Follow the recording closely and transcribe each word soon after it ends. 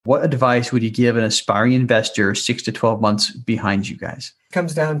What advice would you give an aspiring investor 6 to 12 months behind you guys? It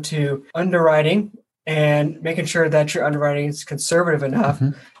comes down to underwriting and making sure that your underwriting is conservative enough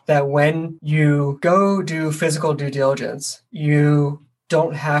that when you go do physical due diligence, you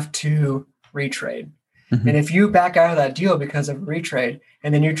don't have to retrade. And if you back out of that deal because of a retrade,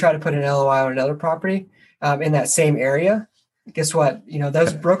 and then you try to put an LOI on another property in that same area, guess what?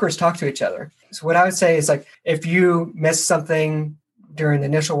 Those brokers talk to each other. So what I would say is, like, if you miss something during the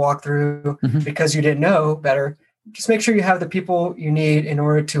initial walkthrough because you didn't know better, just make sure you have the people you need in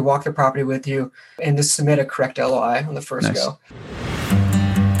order to walk the property with you and to submit a correct LOI on the first go.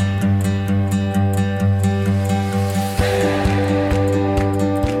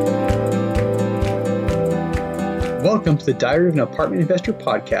 Welcome to the Diary of an Apartment Investor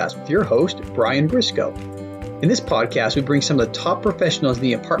podcast with your host, Brian Briscoe. In this podcast, we bring some of the top professionals in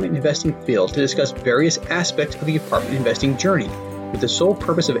the apartment investing field to discuss various aspects of the apartment investing journey, with the sole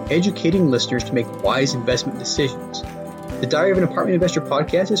purpose of educating listeners to make wise investment decisions. The Diary of an Apartment Investor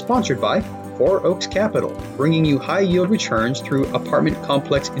podcast is sponsored by Four Oaks Capital, bringing you high-yield returns through apartment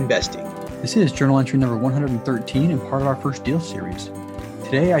complex investing. This is journal entry number 113 and part of our first deal series.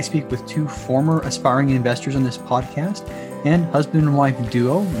 Today, I speak with two former aspiring investors on this podcast and husband and wife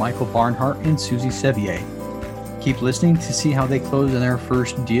duo, Michael Barnhart and Susie Sevier. Keep listening to see how they closed on their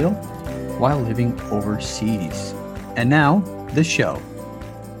first deal while living overseas. And now, the show.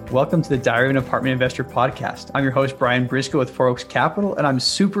 Welcome to the Diary of an Apartment Investor podcast. I'm your host, Brian Briscoe with Four Oaks Capital, and I'm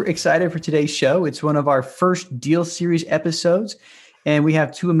super excited for today's show. It's one of our first deal series episodes, and we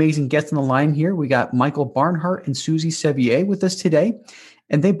have two amazing guests on the line here. We got Michael Barnhart and Susie Sevier with us today,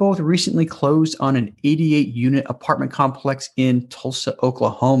 and they both recently closed on an 88-unit apartment complex in Tulsa,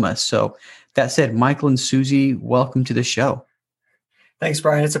 Oklahoma. So that said, Michael and Susie, welcome to the show. Thanks,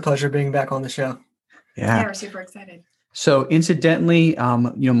 Brian. It's a pleasure being back on the show. Yeah, we're super excited. So incidentally,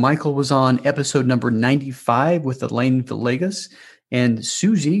 Michael was on episode number 95 with Elaine Villegas, and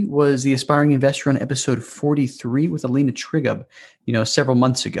Susie was the aspiring investor on episode 43 with Alina Trigub, several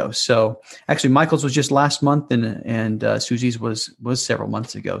months ago. So actually, Michael's was just last month, and Susie's was several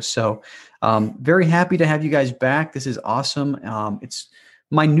months ago. So very happy to have you guys back. This is awesome. It's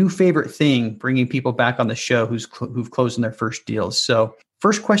my new favorite thing, bringing people back on the show who've closed on their first deals. So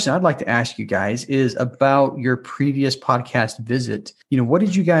first question I'd like to ask you guys is about your previous podcast visit. What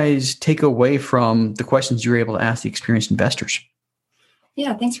did you guys take away from the questions you were able to ask the experienced investors?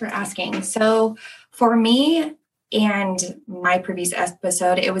 Yeah, thanks for asking. So for me and my previous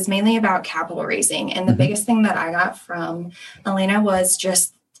episode, it was mainly about capital raising. And the biggest thing that I got from Elena was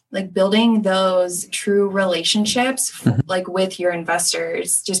just like building those true relationships like with your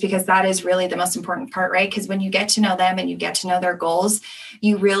investors, just because that is really the most important part, right? Because when you get to know them and you get to know their goals,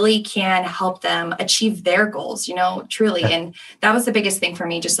 you really can help them achieve their goals, truly. And that was the biggest thing for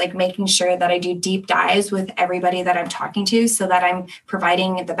me, just like making sure that I do deep dives with everybody that I'm talking to so that I'm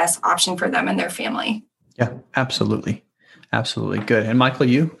providing the best option for them and their family. Yeah, absolutely. Absolutely. Good. And Michael,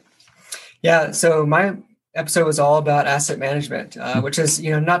 you? Yeah. So my episode was all about asset management, which is,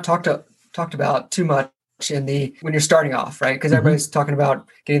 not talked about too much when you're starting off, right? Because everybody's talking about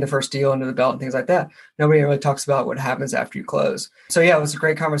getting the first deal under the belt and things like that. Nobody really talks about what happens after you close. So yeah, it was a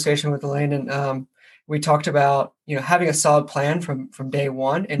great conversation with Elaine, and we talked about, having a solid plan from day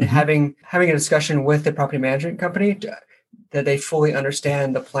one and having a discussion with the property management company that they fully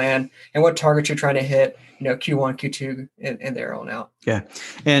understand the plan and what targets you're trying to hit, Q1, Q2, and there on out. Yeah.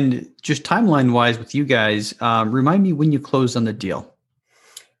 And just timeline wise with you guys, remind me when you closed on the deal.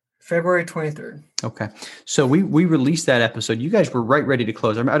 February 23rd. Okay. So we released that episode. You guys were right ready to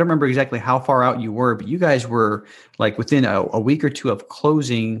close. I don't remember exactly how far out you were, but you guys were like within a week or two of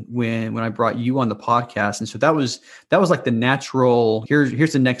closing when I brought you on the podcast. And so that was like the natural,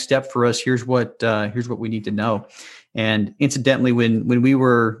 here's the next step for us. Here's what we need to know. And incidentally, when we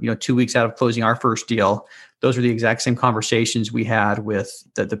were, 2 weeks out of closing our first deal, those were the exact same conversations we had with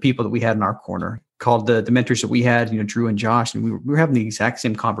the people that we had in our corner, called the mentors that we had, Drew and Josh, and we were having the exact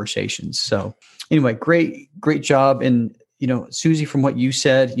same conversations. So anyway, great job. And, Susie, from what you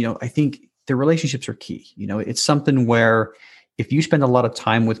said, I think the relationships are key. It's something where if you spend a lot of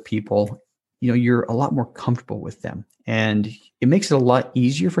time with people, you're a lot more comfortable with them, and it makes it a lot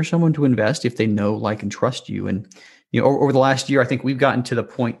easier for someone to invest if they know, like, and trust you. And, over the last year, I think we've gotten to the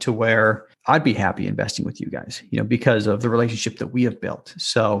point to where I'd be happy investing with you guys, because of the relationship that we have built.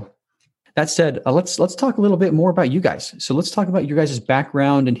 So that said, let's talk a little bit more about you guys. So let's talk about your guys'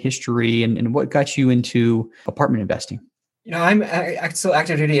 background and history and what got you into apartment investing. I'm still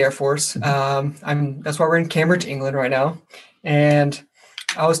active duty Air Force. That's why we're in Cambridge, England right now. And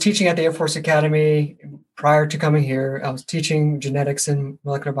I was teaching at the Air Force Academy prior to coming here. I was teaching genetics and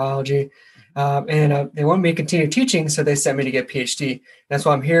molecular biology. They wanted me to continue teaching, so they sent me to get a PhD. That's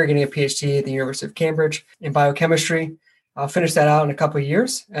why I'm here getting a PhD at the University of Cambridge in biochemistry. I'll finish that out in a couple of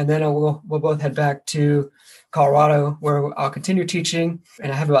years, and then we'll both head back to Colorado, where I'll continue teaching.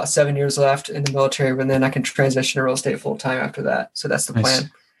 And I have about 7 years left in the military, and then I can transition to real estate full time after that. So that's the plan.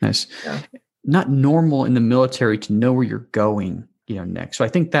 Nice. Yeah. Not normal in the military to know where you're going, next. So I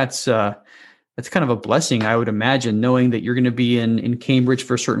think that's kind of a blessing, I would imagine, knowing that you're going to be in Cambridge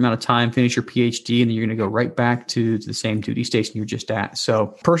for a certain amount of time, finish your PhD, and then you're going to go right back to the same duty station you're just at.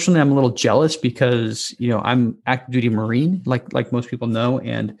 So personally, I'm a little jealous because, I'm active duty Marine, like most people know,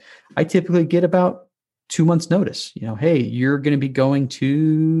 and I typically get about 2 months notice, hey, you're going to be going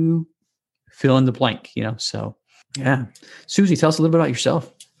to fill in the blank, so yeah. Susie, tell us a little bit about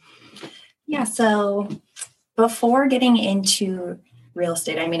yourself. Yeah. So before getting into real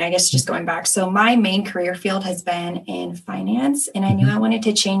estate, I guess just going back. So my main career field has been in finance, and I knew I wanted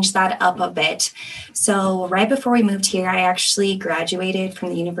to change that up a bit. So right before we moved here, I actually graduated from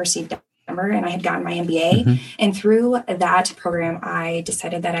the University of Denver, and I had gotten my MBA. And through that program, I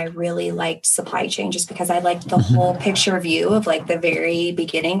decided that I really liked supply chain just because I liked the whole picture view of like the very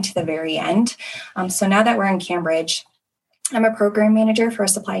beginning to the very end. So now that we're in Cambridge, I'm a program manager for a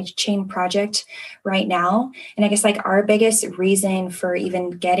supply chain project right now. And I guess like our biggest reason for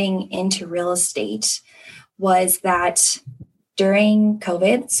even getting into real estate was that during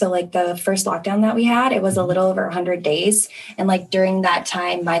COVID, so like the first lockdown that we had, it was a little over 100 days. And like during that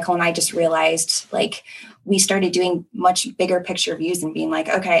time, Michael and I just realized like we started doing much bigger picture views and being like,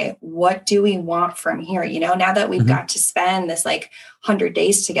 okay, what do we want from here? Now that we've got to spend this like 100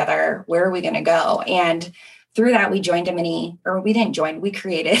 days together, where are we going to go? And through that, we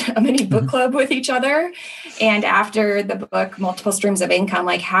created a mini book club with each other. And after the book, Multiple Streams of Income,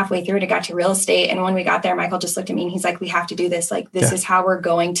 like halfway through it, got to real estate. And when we got there, Michael just looked at me and he's like, we have to do this. Like, this is how we're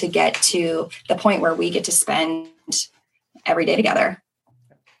going to get to the point where we get to spend every day together.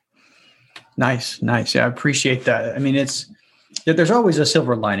 Nice. Yeah, I appreciate that. There's always a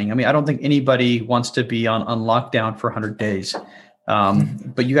silver lining. I don't think anybody wants to be on lockdown for 100 days.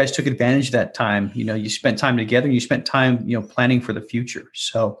 But you guys took advantage of that time. You spent time together, and you spent time, planning for the future.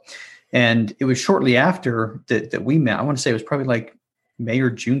 So, and it was shortly after that we met. I want to say it was probably like May or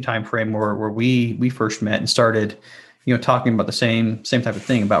June timeframe where we first met and started, talking about the same type of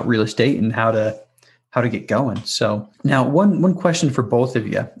thing about real estate and how to get going. So now one question for both of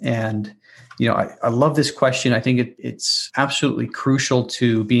you, and I love this question. I think it's absolutely crucial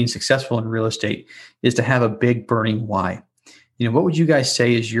to being successful in real estate is to have a big burning why. What would you guys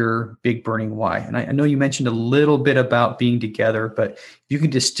say is your big burning why? And I know you mentioned a little bit about being together, but if you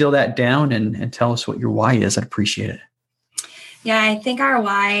can distill that down and tell us what your why is, I'd appreciate it. Yeah, I think our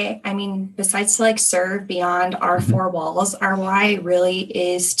why, besides to like serve beyond our four walls, our why really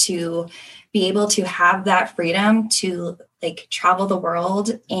is to be able to have that freedom to like travel the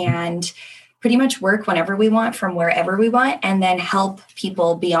world and pretty much work whenever we want from wherever we want, and then help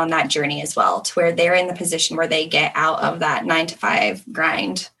people be on that journey as well, to where they're in the position where they get out of that 9-to-5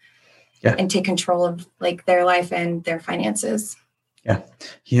 grind and take control of like their life and their finances. Yeah.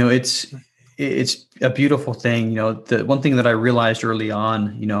 It's a beautiful thing. The one thing that I realized early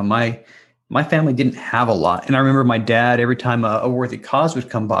on, my family didn't have a lot. And I remember my dad, every time a worthy cause would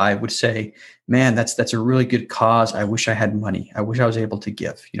come by, would say, man, that's a really good cause. I wish I had money. I wish I was able to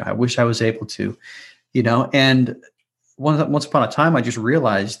give, I wish I was able to, and once upon a time, I just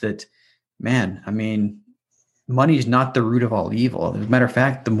realized that, man, money is not the root of all evil. As a matter of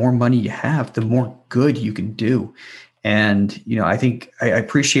fact, the more money you have, the more good you can do. And, I think I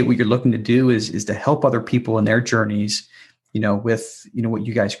appreciate what you're looking to do is to help other people in their journeys, with, what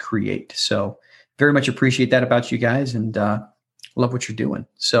you guys create. So very much appreciate that about you guys, and love what you're doing.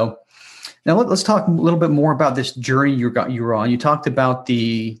 So now let's talk a little bit more about this journey you were on. You talked about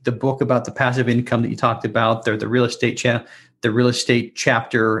the book about the passive income that you talked about, the real estate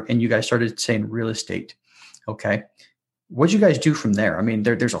chapter, and you guys started saying real estate. Okay. What did you guys do from there?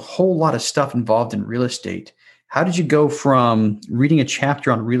 There's a whole lot of stuff involved in real estate. How did you go from reading a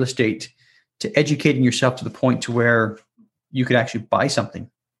chapter on real estate to educating yourself to the point to where you could actually buy something?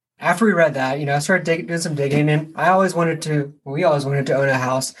 After we read that, I started doing some digging, and we always wanted to own a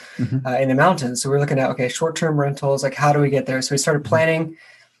house in the mountains. So we're looking at, short-term rentals, like how do we get there? So we started planning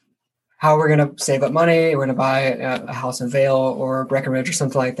how we're going to save up money. We're going to buy a house in Vail or Breckenridge or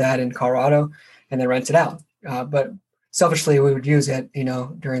something like that in Colorado, and then rent it out. But selfishly, we would use it,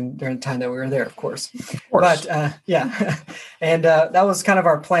 during the time that we were there, of course. But and that was kind of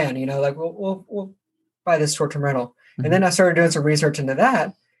our plan. Like we'll buy this short-term rental. And then I started doing some research into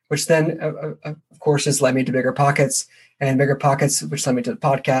that, which then, of course, just led me to Bigger Pockets, which led me to the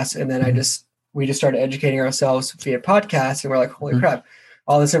podcast. And then we just started educating ourselves via podcasts, and we're like, holy crap,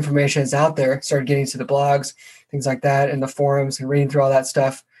 all this information is out there. Started getting to the blogs, things like that, and the forums, and reading through all that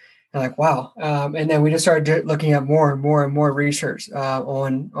stuff. And like, wow. And then we just started looking at more and more research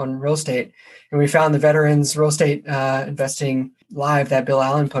on real estate. And we found the Veterans Real Estate Investing Live that Bill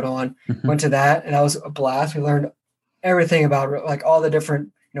Allen put on, went to that, and that was a blast. We learned everything about like all the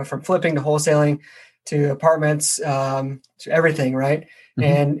different, from flipping to wholesaling to apartments, to everything, right?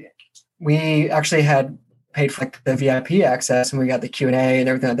 And we actually had paid for like the VIP access, and we got the Q&A and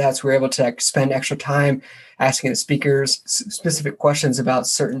everything like that. So we were able to like spend extra time asking the speakers specific questions about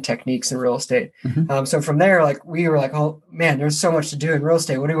certain techniques in real estate. So from there, like we were like, oh man, there's so much to do in real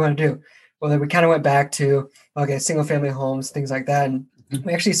estate. What do we want to do? Well, then we kind of went back to, okay, single family homes, things like that. And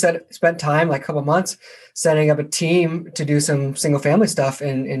we actually spent time, like a couple of months, setting up a team to do some single family stuff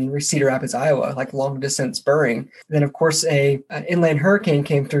in Cedar Rapids, Iowa, like long distance burring. Then, of course, an inland hurricane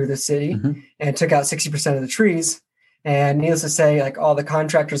came through the city and took out 60% of the trees. And needless to say, like all the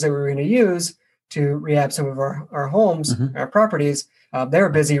contractors that we were going to use to rehab some of our homes, our properties, they were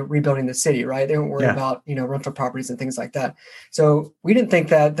busy rebuilding the city, right? They weren't worried about, rental properties and things like that. So we didn't think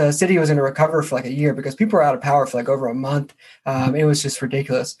that the city was going to recover for like a year, because people were out of power for like over a month. It was just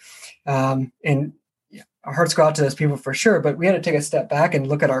ridiculous. And our hearts go out to those people for sure, but we had to take a step back and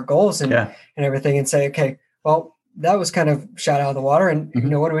look at our goals and everything and say, okay, well, that was kind of shot out of the water. And,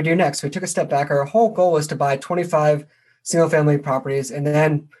 what do we do next? We took a step back. Our whole goal was to buy 25 single family properties, and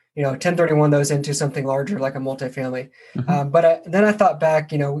then 1031 those into something larger like a multifamily. But then I thought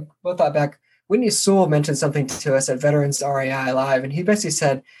back, we both thought back, Whitney Sewell mentioned something to us at Veterans REI Live. And he basically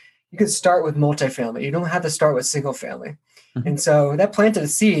said, you could start with multifamily. You don't have to start with single family. And so that planted a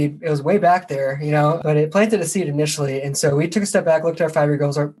seed. It was way back there, but it planted a seed initially. And so we took a step back, looked at our 5-year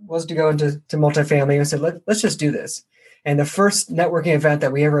goals, was to go into multifamily, and said, let's just do this. And the first networking event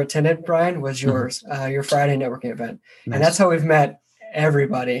that we ever attended, Brian, was yours, your Friday networking event. Nice. And that's how we've met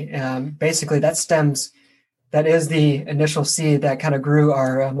everybody. Basically, that is the initial seed that kind of grew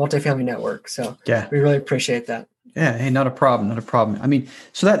our multifamily network. So we really appreciate that. Yeah. Hey, not a problem. I mean,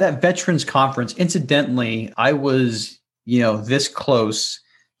 so that veterans conference, incidentally, I was, this close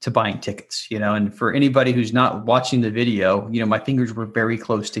to buying tickets, and for anybody who's not watching the video, my fingers were very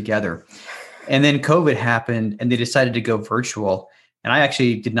close together. And then COVID happened and they decided to go virtual. And I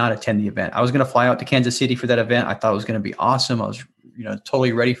actually did not attend the event. I was going to fly out to Kansas City for that event. I thought it was going to be awesome. I was,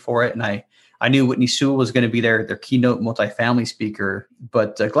 totally ready for it. And I knew Whitney Sewell was going to be their keynote multifamily speaker,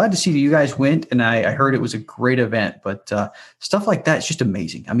 but glad to see that you guys went. And I heard it was a great event, but stuff like that is just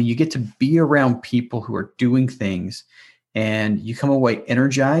amazing. I mean, you get to be around people who are doing things and you come away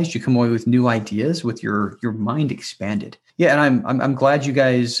energized, you come away with new ideas, with your mind expanded. Yeah. And I'm glad you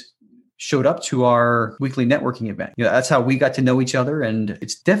guys showed up to our weekly networking event. That's how we got to know each other. And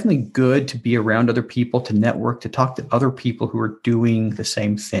it's definitely good to be around other people, to network, to talk to other people who are doing the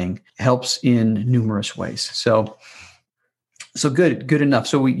same thing. It helps in numerous ways. So good enough.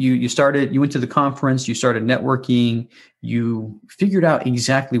 So you went to the conference, you started networking, you figured out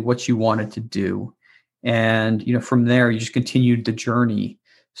exactly what you wanted to do. And, from there, you just continued the journey.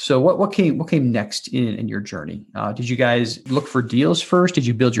 So what came next in your journey? Did you guys look for deals first? Did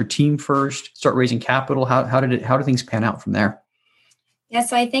you build your team first? Start raising capital? How did things pan out from there? Yeah,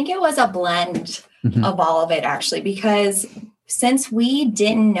 so I think it was a blend of all of it, actually, because since we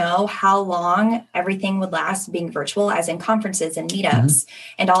didn't know how long everything would last being virtual, as in conferences and meetups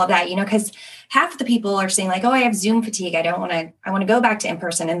and all of that, because half the people are saying like, oh, I have Zoom fatigue. I want to go back to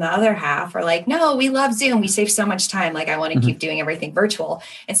in-person. And the other half are like, no, we love Zoom. We save so much time. Like I want to keep doing everything virtual.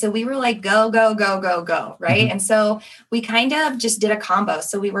 And so we were like, go, right? And so we kind of just did a combo.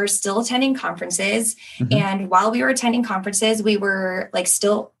 So we were still attending conferences. And while we were attending conferences, we were like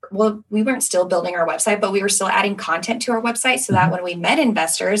we weren't still building our website, but we were still adding content to our website so that when we met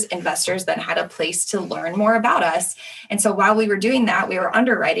investors then had a place to learn more about us. And so while we were doing that, we were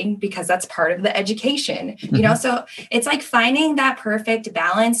underwriting because that's part of the education, so it's like finding that perfect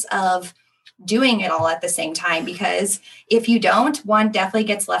balance of doing it all at the same time, because if you don't, one definitely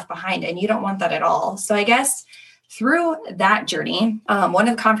gets left behind and you don't want that at all. So I guess through that journey, one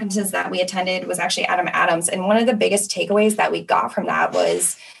of the conferences that we attended was actually Adam Adams. And one of the biggest takeaways that we got from that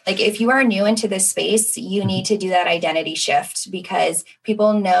was like, if you are new into this space, you need to do that identity shift because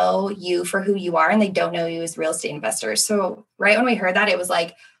people know you for who you are and they don't know you as real estate investors. So right when we heard that, it was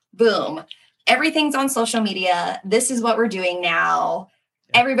like, boom, everything's on social media. This is what we're doing now.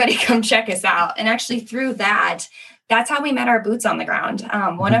 Everybody come check us out. And actually through that that's how we met our boots on the ground.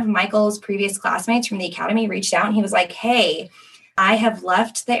 One of Michael's previous classmates from the academy reached out and he was like, hey, I have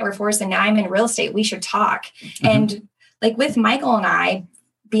left the Air Force and now I'm in real estate. We should talk. And like with Michael and I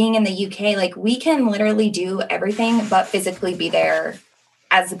being in the UK, like we can literally do everything but physically be there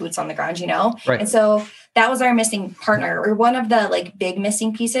as the boots on the ground, Right. And so that was our missing partner, or one of the like big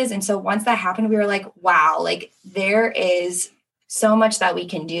missing pieces. And so once that happened, we were like, wow, like there is so much that we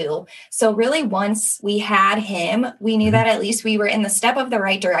can do. So really, once we had him, we knew that at least we were in the step of the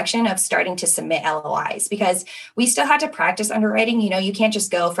right direction of starting to submit LOIs, because we still had to practice underwriting. You can't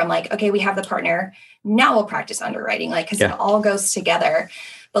just go from like, okay, we have the partner, now we'll practice underwriting, like, because it all goes together.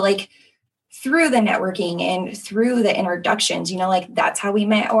 But like through the networking and through the introductions, like that's how we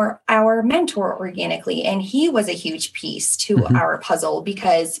met our mentor organically. And he was a huge piece to our puzzle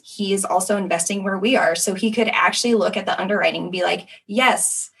because he is also investing where we are. So he could actually look at the underwriting and be like,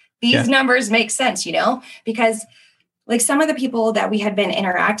 yes, these numbers make sense, because like some of the people that we had been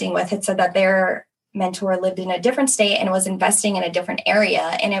interacting with had said that their mentor lived in a different state and was investing in a different area.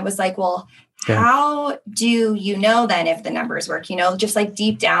 And it was like, well, how do you know then if the numbers work? Just like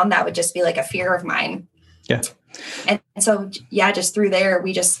deep down, that would just be like a fear of mine. Yeah. And so, just through there,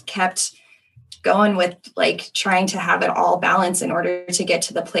 we just kept going with like trying to have it all balanced in order to get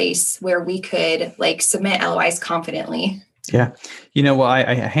to the place where we could like submit LOIs confidently. Yeah. Well,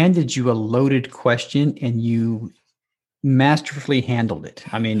 I handed you a loaded question and you masterfully handled it.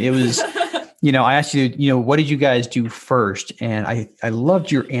 I mean, it was... I asked you, what did you guys do first? And I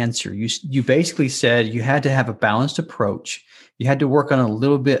loved your answer. You basically said you had to have a balanced approach. You had to work on a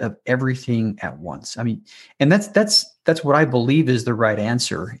little bit of everything at once. I mean, and that's what I believe is the right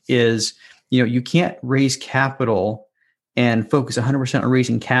answer is, you can't raise capital and focus 100% on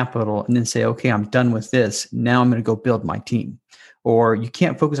raising capital and then say, okay, I'm done with this. Now I'm going to go build my team. Or you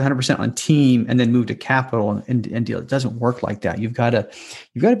can't focus 100% on team and then move to capital and deal. It doesn't work like that. You've got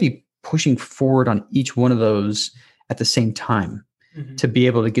to be pushing forward on each one of those at the same time to be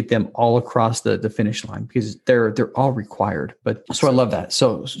able to get them all across the finish line, because they're all required. But so I love that.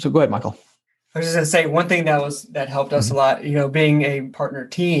 So go ahead, Michael. I was just going to say one thing that helped us a lot, being a partner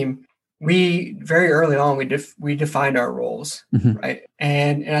team, we very early on, we defined our roles, right?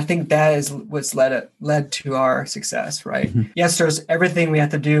 And I think that is what's led to our success, right? Yes, there's everything we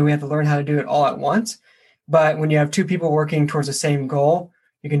have to do. We have to learn how to do it all at once. But when you have two people working towards the same goal,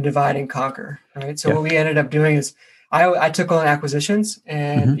 you can divide and conquer, right? So what we ended up doing is I took on acquisitions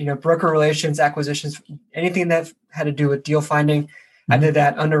and, broker relations, acquisitions, anything that had to do with deal finding. I did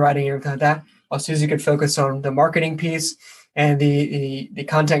that, underwriting, everything like that. While Susie could focus on the marketing piece and the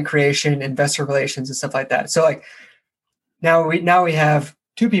content creation, investor relations and stuff like that. So like now we have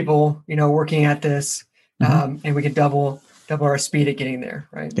two people, working at this and we could double our speed at getting there,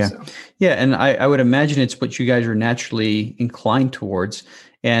 right? Yeah. So. Yeah. And I would imagine it's what you guys are naturally inclined towards.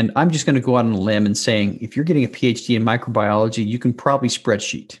 And I'm just going to go out on a limb and saying, if you're getting a PhD in microbiology, you can probably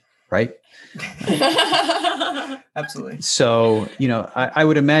spreadsheet, right? Absolutely. So, I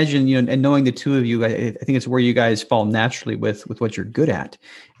would imagine, and knowing the two of you, I think it's where you guys fall naturally with what you're good at.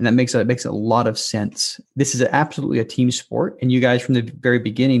 And that makes a lot of sense. This is absolutely a team sport. And you guys from the very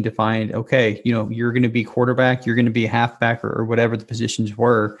beginning defined, okay, you're going to be quarterback, you're going to be a halfback or whatever the positions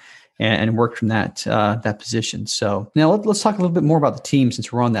were, and work from that position. So now let's talk a little bit more about the team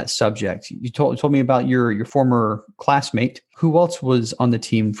since we're on that subject. You told me about your former classmate. Who else was on the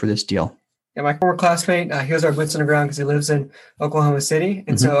team for this deal? Yeah, my former classmate, he was our boots on the ground because he lives in Oklahoma City.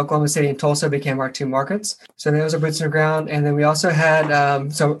 And so Oklahoma City and Tulsa became our two markets. So that was our boots on the ground. And then we also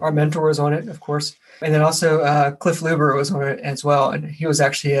had, so our mentor was on it, of course. And then also Cliff Luber was on it as well. And he was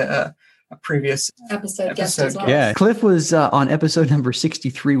actually a previous episode guest as well. Yeah, Cliff was on episode number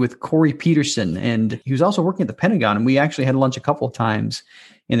 63 with Corey Peterson. And he was also working at the Pentagon. And we actually had lunch a couple of times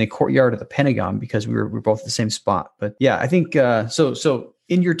in the courtyard of the Pentagon because we were both at the same spot. But yeah, I think so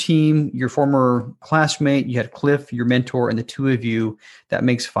in your team, your former classmate, you had Cliff, your mentor, and the two of you, that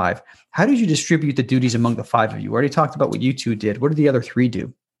makes 5. How did you distribute the duties among the 5 of you? We already talked about what you two did. What did the other 3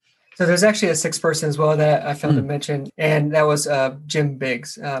 do? So there's actually a 6th person as well that I failed to mention, and that was Jim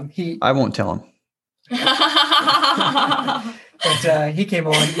Biggs. I won't tell him. But he came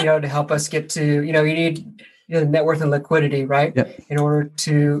on, to help us get to, you need net worth and liquidity, right? Yep. In order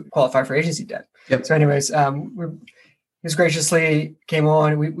to qualify for agency debt. Yep. So anyways, he graciously came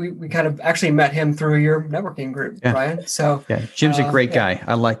on. We kind of actually met him through your networking group, Brian. So yeah, Jim's a great guy.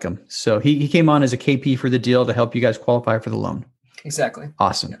 I like him. So he came on as a KP for the deal to help you guys qualify for the loan. Exactly.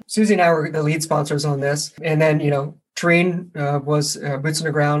 Awesome. Yeah. Susie and I were the lead sponsors on this. And then, Tareen was boots on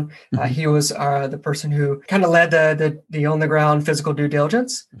the ground. He was the person who kind of led the on the ground physical due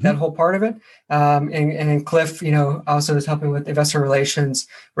diligence, that whole part of it. And Cliff, also is helping with investor relations,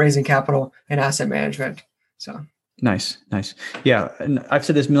 raising capital, and asset management. So. Nice. Yeah. And I've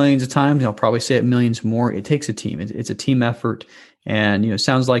said this millions of times, I'll probably say it millions more. It takes a team. It's a team effort. And, it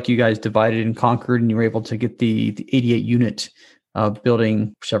sounds like you guys divided and conquered and you were able to get the 88 unit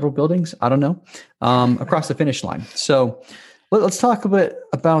building, several buildings, I don't know, across the finish line. So let's talk a bit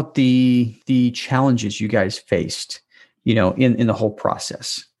about the challenges you guys faced, in the whole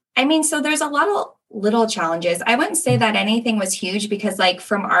process. I mean, so there's a lot of little challenges. I wouldn't say that anything was huge because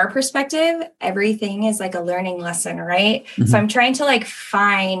from our perspective, everything is like a learning lesson, right? So I'm trying to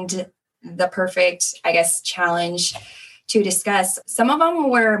find the perfect, challenge to discuss. Some of them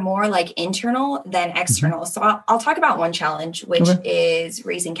were more internal than external. So I'll talk about one challenge, which is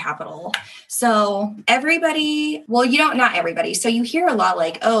raising capital. So everybody, not everybody. So you hear a lot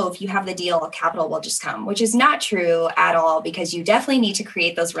if you have the deal, capital will just come, which is not true at all, because you definitely need to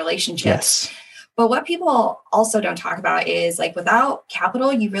create those relationships. Yes. But what people also don't talk about is without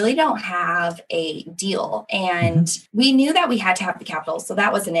capital, you really don't have a deal. And we knew that we had to have the capital. So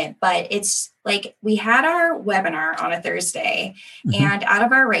that wasn't it. But it's we had our webinar on a Thursday and out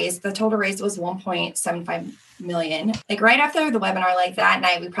of our raise, the total raise was 1.75 million. Right after the webinar, that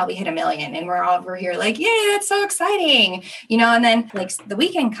night, we probably hit $1 million and we're all over here yeah, it's so exciting, and then the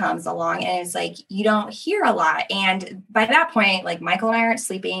weekend comes along and it's you don't hear a lot. And by that point, Michael and I aren't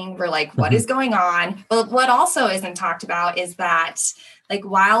sleeping. We're what is going on? But what also isn't talked about is that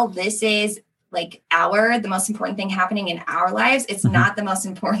while this is the most important thing happening in our lives, it's not the most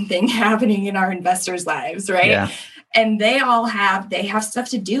important thing happening in our investors' lives, right? Yeah. And they have stuff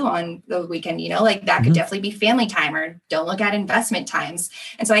to do on the weekend, that could definitely be family time or don't look at investment times.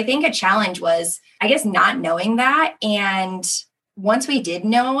 And so I think a challenge was, not knowing that. And once we did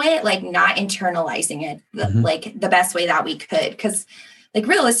know it, not internalizing it, the best way that we could. Because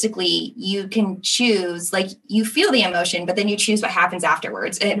realistically, you can choose, you feel the emotion, but then you choose what happens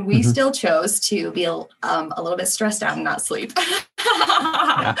afterwards. And we still chose to be a little bit stressed out and not sleep.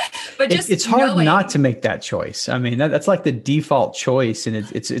 Yeah. But it's hard not to make that choice. I mean, that's the default choice. And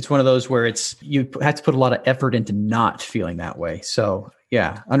it's one of those where you have to put a lot of effort into not feeling that way. So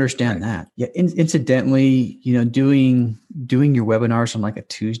yeah, understand that. Yeah. Incidentally, doing your webinars on a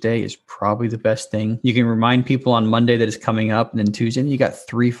Tuesday is probably the best thing. You can remind people on Monday that it's coming up, and then Tuesday, and you got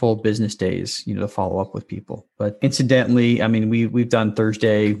 3 full business days, to follow up with people. But incidentally, I mean, we've done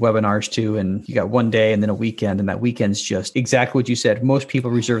Thursday webinars too, and you got one day and then a weekend, and that weekend's just exactly what you said. Most people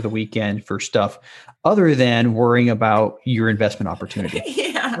reserve the weekend for stuff other than worrying about your investment opportunity.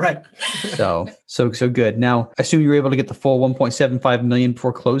 Yeah. Right. So good. Now, I assume you were able to get the full 1.75 million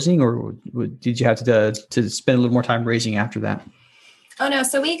before closing, or did you have to spend a little more time raising after that? Oh, no.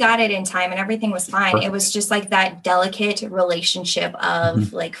 So we got it in time and everything was fine. Perfect. It was just that delicate relationship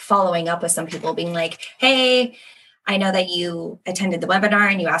of following up with some people being hey, I know that you attended the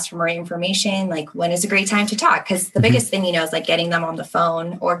webinar and you asked for more information. When is a great time to talk? Because the biggest thing, is getting them on the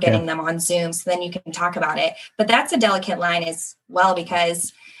phone or getting them on Zoom so then you can talk about it. But that's a delicate line as well,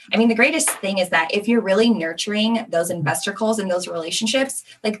 because the greatest thing is that if you're really nurturing those investor calls and those relationships,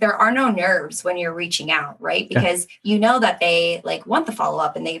 there are no nerves when you're reaching out, right? Because you know that they want the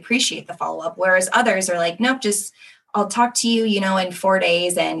follow-up and they appreciate the follow-up. Whereas others are nope, just I'll talk to you, in 4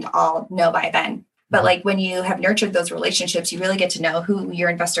 days and I'll know by then. But when you have nurtured those relationships, you really get to know who your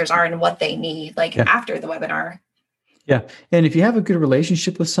investors are and what they need after the webinar. Yeah. And if you have a good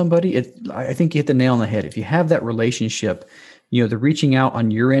relationship with somebody, I think you hit the nail on the head. If you have that relationship, the reaching out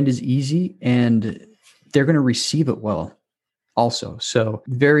on your end is easy and they're going to receive it well also. So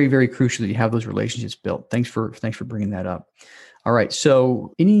very, very crucial that you have those relationships built. Thanks for bringing that up. All right.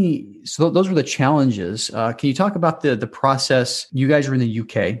 So those were the challenges. Can you talk about the process? You guys are in the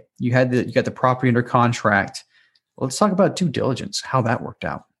UK. You got the property under contract. Let's talk about due diligence, how that worked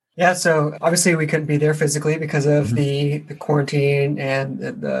out. Yeah. So obviously we couldn't be there physically because of the quarantine and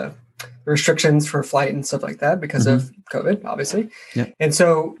the restrictions for flight and stuff like that because of COVID, obviously. Yep. And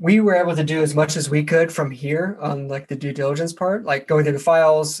so we were able to do as much as we could from here on the due diligence part, going through the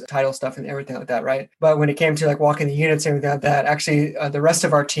files, title stuff and everything like that, right? But when it came to walking the units and everything like that, actually the rest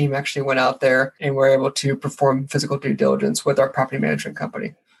of our team actually went out there and were able to perform physical due diligence with our property management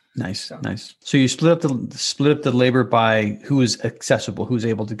company. Nice. So you split up the labor by who was accessible, who's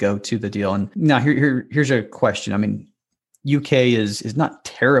able to go to the deal. And now here's a question. UK is not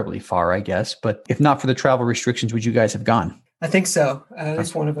terribly far, I guess, but if not for the travel restrictions, would you guys have gone? I think so. At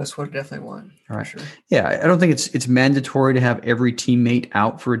least one of us would definitely want. All right. Sure. Yeah, I don't think it's mandatory to have every teammate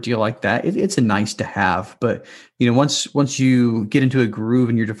out for a deal like that. It's a nice to have, but once you get into a groove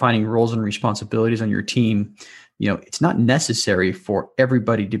and you're defining roles and responsibilities on your team, it's not necessary for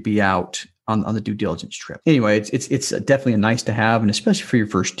everybody to be out on the due diligence trip. Anyway, it's definitely a nice to have, and especially for your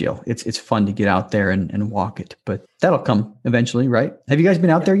first deal, it's fun to get out there and walk it. But that'll come eventually, right? Have you guys been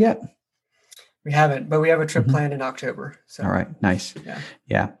out there yet? We haven't, but we have a trip planned in October. So. All right. Nice.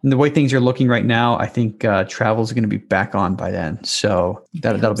 Yeah. And the way things are looking right now, I think travel is going to be back on by then. So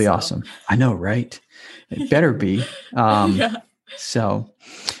that'll be awesome. I know, right? It better be. So,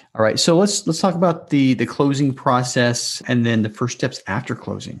 all right. So let's talk about the closing process and then the first steps after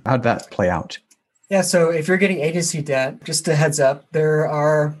closing. How'd that play out? Yeah. So if you're getting agency debt, just a heads up, there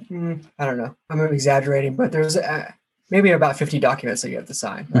are, I don't know, I'm exaggerating, but there's maybe about 50 documents that you have to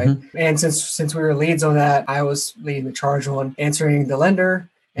sign, right? Mm-hmm. And since we were leads on that, I was leading the charge on answering the lender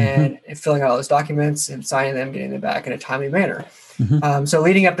and filling out all those documents and signing them, getting them back in a timely manner. Mm-hmm. So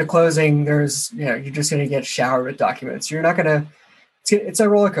leading up to closing, there's, you're just going to get showered with documents. You're not going to, it's a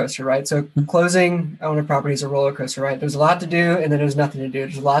roller coaster, right? So closing on a property is a roller coaster, right? There's a lot to do and then there's nothing to do.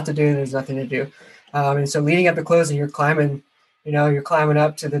 There's a lot to do and there's nothing to do. And so leading up to closing, you're climbing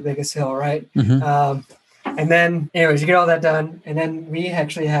up to the biggest hill, right? Mm-hmm. And then, anyways, you get all that done. And then we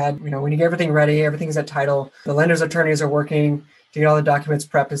actually had, when you get everything ready, everything's at title. The lender's attorneys are working to get all the documents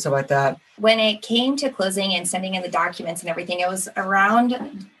prepped and stuff like that. When it came to closing and sending in the documents and everything, it was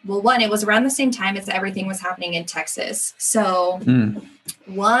around the same time as everything was happening in Texas. So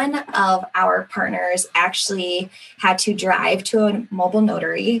one of our partners actually had to drive to a mobile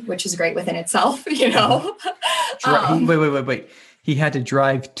notary, which is great within itself, Wait. He had to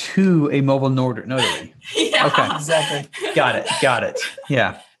drive to a mobile notary. Yeah. Okay. Exactly. Got it.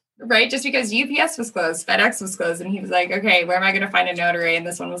 Yeah. Right. Just because UPS was closed, FedEx was closed. And he was like, okay, where am I going to find a notary? And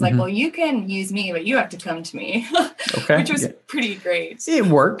this one was like, well, you can use me, but you have to come to me. Okay. Which was pretty great. It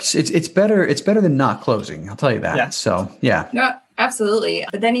works. It's better. It's better than not closing. I'll tell you that. Yeah. So, yeah. No, absolutely.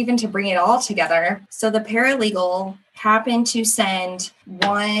 But then even to bring it all together. So the paralegal happened to send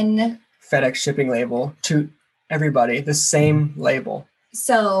one FedEx shipping label to everybody, the same label.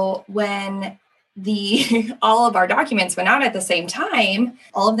 So when all of our documents went out at the same time,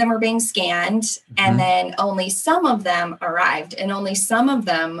 all of them were being scanned, and then only some of them arrived, and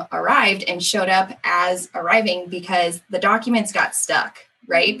showed up as arriving because the documents got stuck,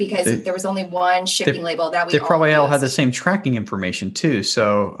 right? Because there was only one shipping label that we They probably all had the same tracking information too.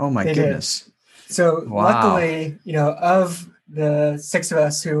 So, oh my goodness. Did. So luckily, of the 6 of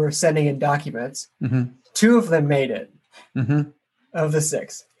us who were sending in documents, 2 of them made it of the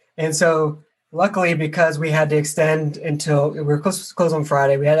 6. And so luckily, because we had to extend until we were close on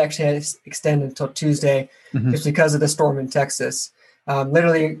Friday, we had to extend until Tuesday just because of the storm in Texas.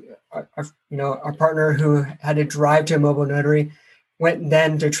 Literally, our partner who had to drive to a mobile notary went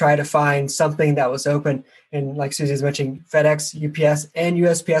then to try to find something that was open. And like Susie was mentioning, FedEx, UPS, and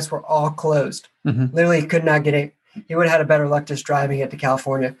USPS were all closed. Literally could not get it. He would have had a better luck just driving it to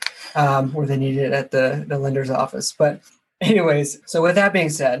California where they needed it at the lender's office. But anyways, so with that being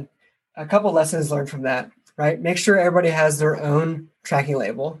said, a couple lessons learned from that, right? Make sure everybody has their own tracking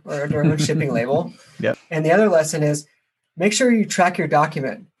label or their own shipping label. Yep. And the other lesson is make sure you track your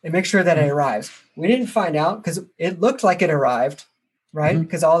document and make sure that it arrives. We didn't find out because it looked like it arrived, right?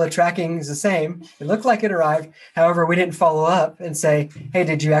 Because all the tracking is the same. It looked like it arrived. However, we didn't follow up and say, hey,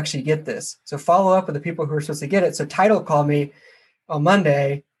 did you actually get this? So follow up with the people who were supposed to get it. So title called me on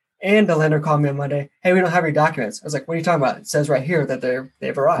Monday and the lender called me on Monday. Hey, we don't have your documents. I was like, what are you talking about? It says right here that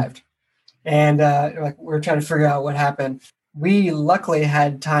they've arrived. And we're trying to figure out what happened. We luckily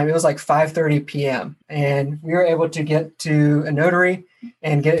had time. It was like 5:30 p.m. and we were able to get to a notary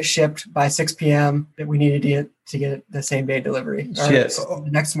and get it shipped by 6 p.m. that we needed to get it the same day delivery. The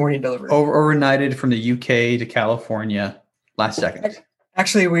next morning delivery. Overnighted from the UK to California last second.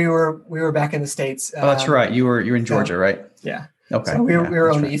 Actually, we were back in the States. Oh, that's right. You were in Georgia, right? Yeah. Okay. So we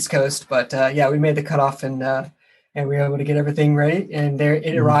were on the East Coast, but we made the cutoff and we were able to get everything ready. And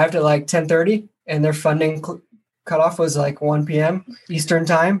it arrived at like 10:30, and their funding cutoff was like 1 p.m. Eastern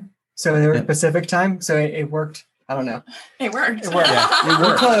time. So they were Pacific time. So it worked. I don't know. It worked.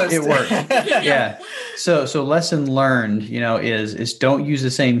 Yeah, it worked. Yeah. So lesson learned, is don't use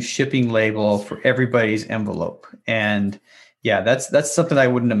the same shipping label for everybody's envelope. And yeah, that's something I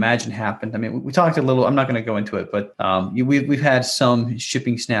wouldn't imagine happened. I mean, we talked a little, I'm not going to go into it, but we've had some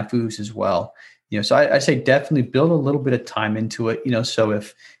shipping snafus as well. So I say definitely build a little bit of time into it. So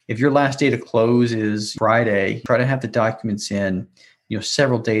if your last day to close is Friday, try to have the documents in,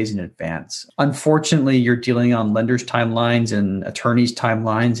 several days in advance. Unfortunately, you're dealing on lenders' timelines and attorneys'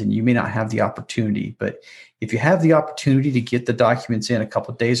 timelines, and you may not have the opportunity. But if you have the opportunity to get the documents in a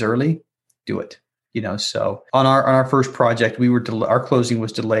couple of days early, do it. So on our first project, our closing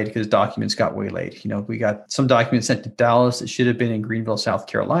was delayed because documents got way late. We got some documents sent to Dallas that should have been in Greenville, South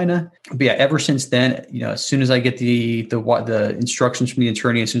Carolina. But yeah, ever since then, as soon as I get the instructions from the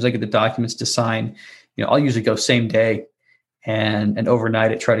attorney, as soon as I get the documents to sign, I'll usually go same day and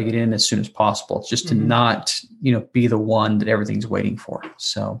overnight it, try to get in as soon as possible, just to not, be the one that everything's waiting for.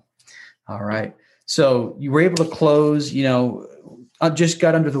 So, all right. So you were able to close, I just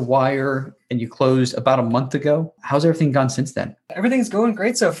got under the wire and you closed about a month ago. How's everything gone since then? Everything's going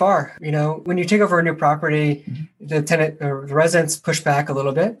great so far. When you take over a new property, the tenant or the residents push back a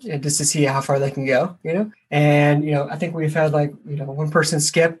little bit just to see how far they can go, and, I think we've had one person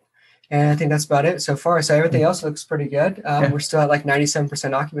skip, and I think that's about it so far. So everything else looks pretty good. We're still at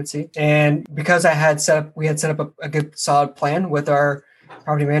 97% occupancy. And because we had set up a good solid plan with our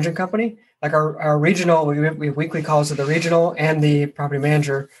property management company, like our regional, we have weekly calls with the regional and the property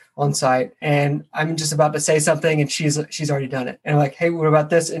manager on site. And I'm just about to say something and she's already done it. And I'm like, hey, what about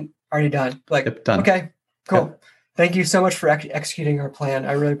this? And already done. Done. Okay, cool. Yep. Thank you so much for executing our plan.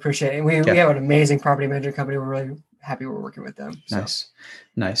 I really appreciate it. And we have an amazing property management company. We're really happy we're working with them. So.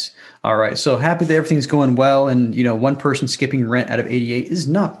 Nice. All right. So happy that everything's going well. And, one person skipping rent out of 88 is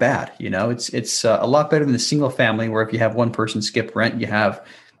not bad. It's a lot better than the single family where if you have one person skip rent, you have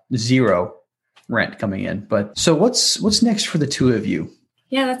zero rent coming in. But so what's next for the two of you?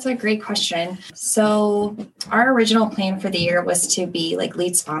 Yeah, that's a great question. So our original plan for the year was to be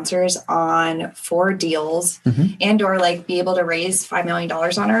lead sponsors on 4 deals and or be able to raise $5 million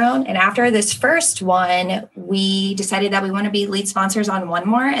on our own. And after this first one, we decided that we want to be lead sponsors on 1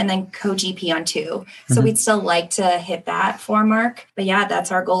 more and then co-GP on 2. So we'd still like to hit that 4 mark. But yeah,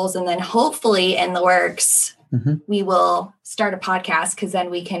 that's our goals. And then hopefully in the works, we will start a podcast because then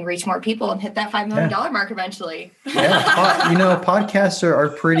we can reach more people and hit that $5 million mark eventually. Podcasts are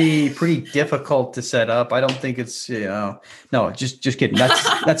pretty difficult to set up. I don't think it's, no, just kidding.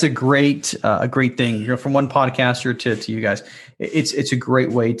 That's a great thing. From one podcaster to you guys, it's a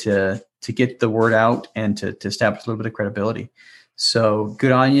great way to get the word out and to establish a little bit of credibility. So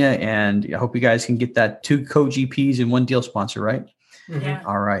good on you. And I hope you guys can get that 2 co-GPs and 1 deal sponsor, right? Yeah.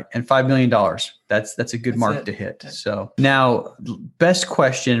 All right. And $5 million. That's a good mark to hit. So now, best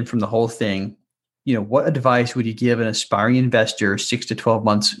question from the whole thing, what advice would you give an aspiring investor 6 to 12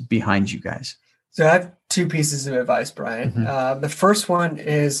 months behind you guys? So I have 2 pieces of advice, Brian. The first one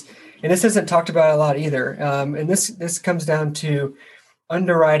is, and this isn't talked about a lot either, and this comes down to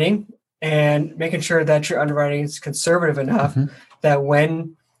underwriting and making sure that your underwriting is conservative enough that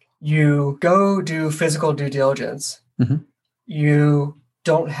when you go do physical due diligence, you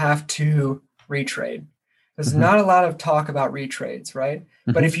don't have to retrade. There's not a lot of talk about retrades, right?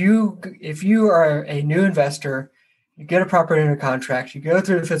 But if you are a new investor, you get a property under contract, you go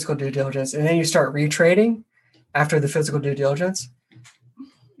through the physical due diligence, and then you start retrading after the physical due diligence,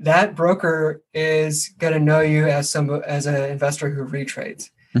 that broker is going to know you as an investor who retrades.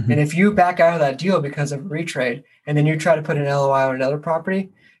 And if you back out of that deal because of a retrade, and then you try to put an LOI on another property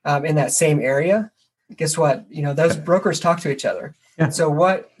in that same area, guess what? Those brokers talk to each other. Yeah. So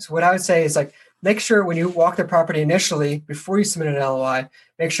what I would say is make sure when you walk the property initially, before you submit an LOI,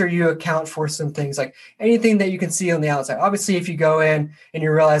 make sure you account for some things like anything that you can see on the outside. Obviously, if you go in and you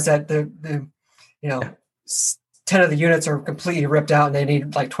realize that the 10 of the units are completely ripped out and they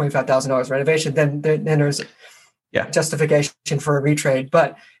need $25,000 renovation, then there's justification for a retrade.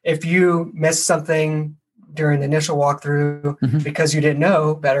 But if you miss something during the initial walkthrough because you didn't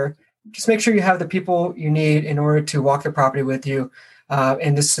know better, just make sure you have the people you need in order to walk the property with you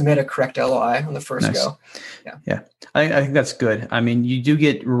and to submit a correct LOI on the first go. Yeah. I think that's good. I mean, you do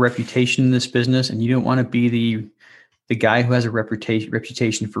get reputation in this business, and you don't want to be the guy who has a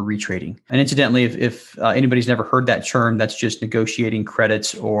reputation for retrading. And incidentally, if anybody's never heard that term, that's just negotiating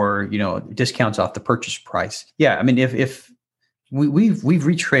credits or discounts off the purchase price. Yeah, I mean, if we've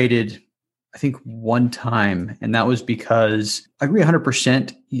retraded, I think 1 time, and that was because I agree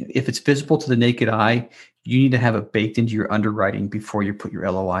 100%. If it's visible to the naked eye, you need to have it baked into your underwriting before you put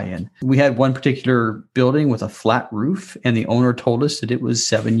your LOI in. We had one particular building with a flat roof, and the owner told us that it was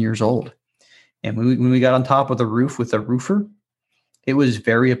 7 years old. And when we got on top of the roof with a roofer, it was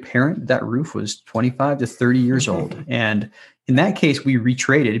very apparent that roof was 25 to 30 years old. And in that case, we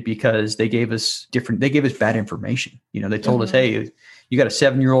retraded because they gave us bad information. They told us, hey, you got a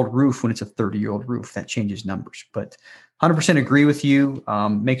 7-year-old roof when it's a 30-year-old roof. That changes numbers. But 100% agree with you.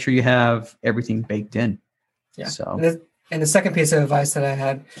 Make sure you have everything baked in. Yeah. So And the second piece of advice that I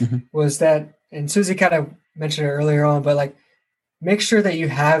had was that, and Susie kind of mentioned it earlier on, but like, make sure that you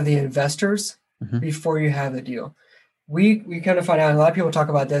have the investors before you have the deal. We kind of find out, and a lot of people talk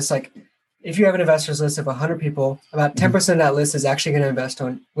about this, like if you have an investors list of 100 people, about 10% of that list is actually going to invest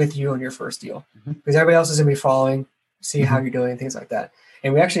with you on your first deal, because everybody else is going to be following, see how you're doing, things like that.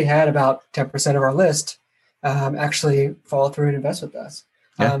 And we actually had about 10% of our list actually follow through and invest with us.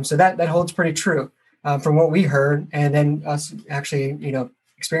 Yeah. So that holds pretty true from what we heard, and then us actually,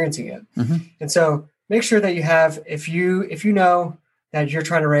 experiencing it. And so make sure that you have, if you know that you're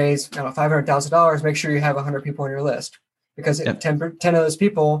trying to raise $500,000, make sure you have 100 people on your list, because 10 of those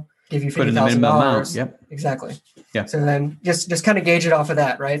people give you $50,000. Yep. Exactly. Yeah. So then just kind of gauge it off of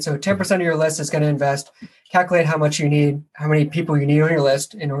that, right? So 10% of your list is going to invest. Calculate how much you need, how many people you need on your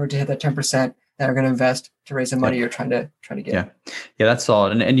list in order to hit that 10% that are going to invest to raise the money you're trying to get. Yeah, that's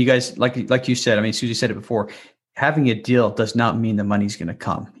solid. And you guys, like you said, I mean, Susie said it before, having a deal does not mean the money's going to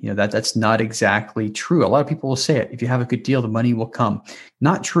come. That's not exactly true. A lot of people will say it. If you have a good deal, the money will come.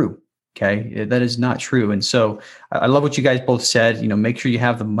 Not true. Okay. That is not true. And so I love what you guys both said. Make sure you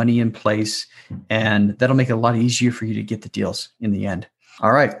have the money in place, and that'll make it a lot easier for you to get the deals in the end.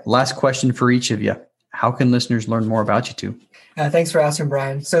 All right. Last question for each of you. How can listeners learn more about you two? Thanks for asking,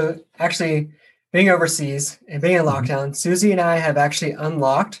 Brian. So actually, being overseas and being in lockdown, Susie and I have actually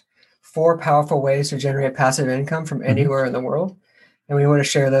unlocked 4 powerful ways to generate passive income from anywhere in the world. And we want to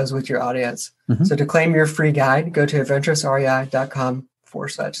share those with your audience. So to claim your free guide, go to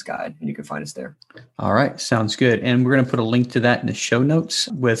adventurousrei.com/guide, and you can find us there. All right. Sounds good. And we're going to put a link to that in the show notes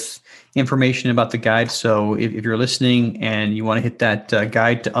with information about the guide. So if you're listening and you want to hit that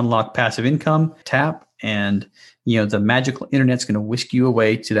guide to unlock passive income, tap, and the magical internet's going to whisk you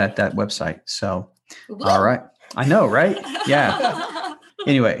away to that website. So, all right. I know, right? Yeah.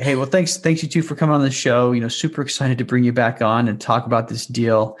 Anyway, hey, well, thanks you two for coming on the show. Super excited to bring you back on and talk about this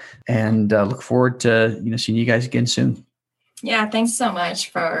deal, and look forward to, seeing you guys again soon. Yeah. Thanks so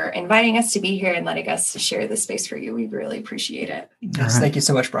much for inviting us to be here and letting us share this space for you. We really appreciate it. Yes. Right. Thank you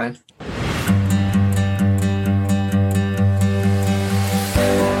so much, Brian.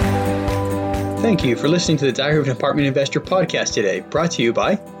 Thank you for listening to the Diary of an Apartment Investor podcast today, brought to you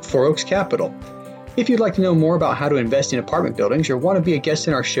by Four Oaks Capital. If you'd like to know more about how to invest in apartment buildings or want to be a guest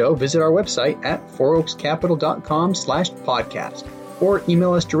in our show, visit our website at fouroakscapital.com/podcast or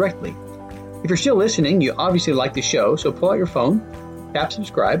email us directly. If you're still listening, you obviously like the show, so pull out your phone, tap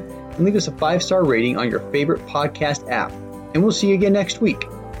subscribe, and leave us a 5-star rating on your favorite podcast app. And we'll see you again next week.